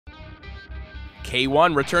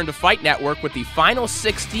K-1 returned to Fight Network with the final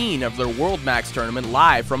 16 of their World Max tournament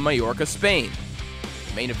live from Mallorca, Spain.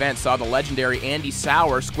 The main event saw the legendary Andy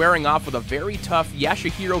Sauer squaring off with a very tough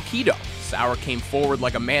Yasuhiro Kido. Sauer came forward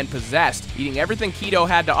like a man possessed, eating everything Kido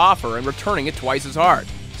had to offer and returning it twice as hard.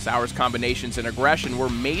 Sauer's combinations and aggression were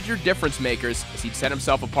major difference makers as he'd set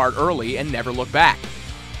himself apart early and never looked back.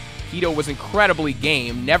 Kido was incredibly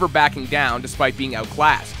game, never backing down despite being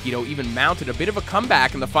outclassed. Kido even mounted a bit of a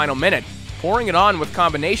comeback in the final minute, pouring it on with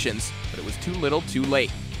combinations, but it was too little too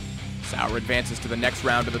late. Sauer advances to the next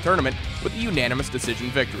round of the tournament with a unanimous decision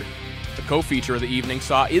victory. The co-feature of the evening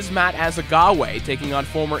saw Ismat Asagawa taking on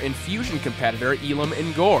former Infusion competitor Elam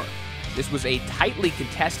Ngor. This was a tightly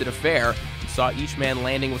contested affair and saw each man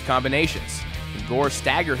landing with combinations. Ngor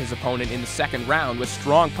staggered his opponent in the second round with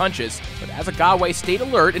strong punches, but Asagawa stayed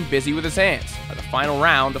alert and busy with his hands. By the final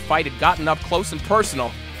round, the fight had gotten up close and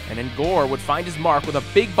personal, and Ngor would find his mark with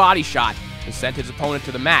a big body shot and sent his opponent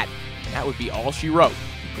to the mat, and that would be all she wrote.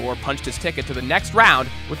 Ngor punched his ticket to the next round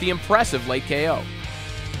with the impressive late KO.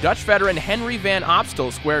 Dutch veteran Henry van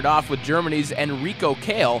Opstel squared off with Germany's Enrico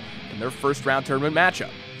Kehl in their first-round tournament matchup.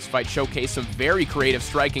 This fight showcased some very creative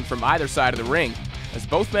striking from either side of the ring, as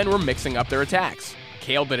both men were mixing up their attacks.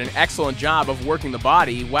 Kehl did an excellent job of working the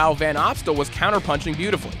body, while van Opstel was counterpunching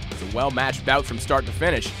beautifully. It was a well-matched bout from start to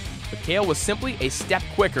finish, but Kehl was simply a step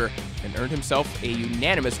quicker and earned himself a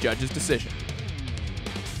unanimous judge's decision.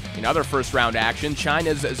 In other first-round action,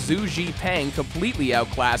 China's Zhi-Peng completely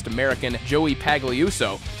outclassed American Joey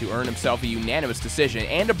Pagliuso to earn himself a unanimous decision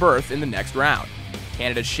and a berth in the next round.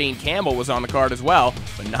 Canada's Shane Campbell was on the card as well,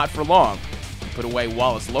 but not for long. He put away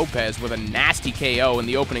Wallace Lopez with a nasty KO in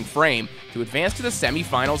the opening frame to advance to the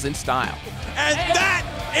semifinals in style. And that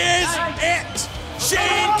is it!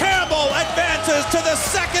 Shane Campbell advances to the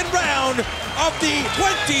second round of the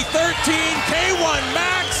 2013 K-1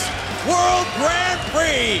 Max World Grand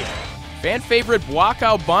Prix. Fan favorite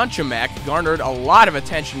Błachał Bonchamek garnered a lot of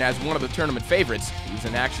attention as one of the tournament favorites. He was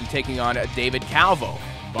in action taking on David Calvo.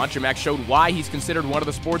 Bonchamek showed why he's considered one of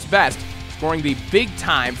the sport's best, scoring the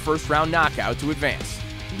big-time first-round knockout to advance.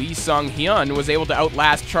 Sung-Hyun was able to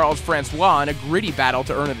outlast Charles Francois in a gritty battle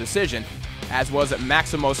to earn a decision, as was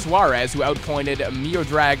Maximo Suarez, who outpointed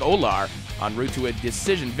Miodrag Olar en route to a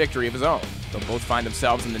decision victory of his own. They'll both find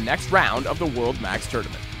themselves in the next round of the World Max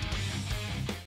Tournament.